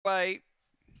Way.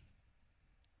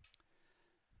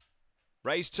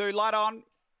 Race 2, light on.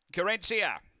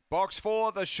 Carencia. Box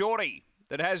 4, the shorty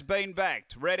that has been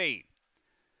backed. Ready.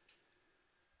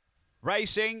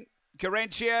 Racing.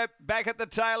 Carencia back at the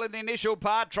tail in the initial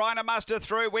part, trying to muster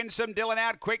through. Winsome Dillon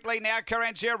out quickly now.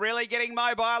 Carencia really getting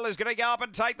mobile, is going to go up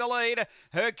and take the lead.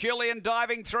 Herculean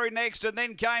diving through next, and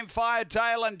then came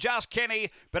Firetail and Just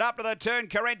Kenny. But up to the turn,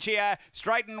 Carencia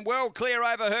straightened well clear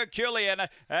over Herculean.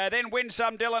 Then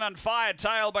Winsome Dillon and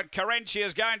Firetail, but Carencia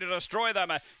is going to destroy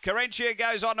them. Carencia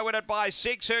goes on to win it by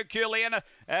 6. Herculean,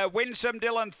 Winsome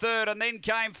Dillon third, and then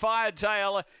came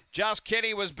Firetail. Just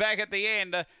Kenny was back at the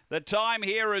end. The time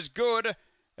here is good.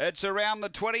 It's around the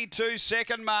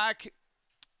 22-second mark.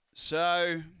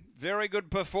 So, very good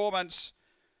performance.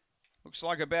 Looks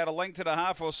like about a length and a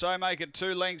half or so. Make it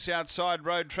 2 lengths outside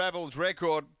Road Travel's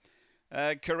record.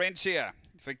 Carencia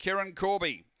for Kieran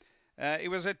Corby. He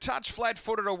was a touch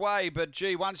flat-footed away, but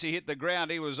gee, once he hit the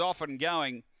ground, he was off and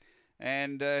going.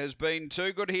 And has been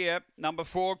too good here. Number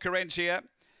 4, Carencia.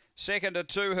 Second to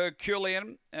 2,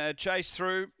 Herculean, chased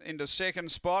through into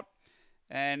second spot.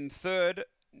 And third,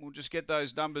 we'll just get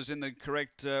those numbers in the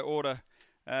correct order.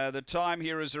 The time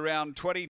here is around 22.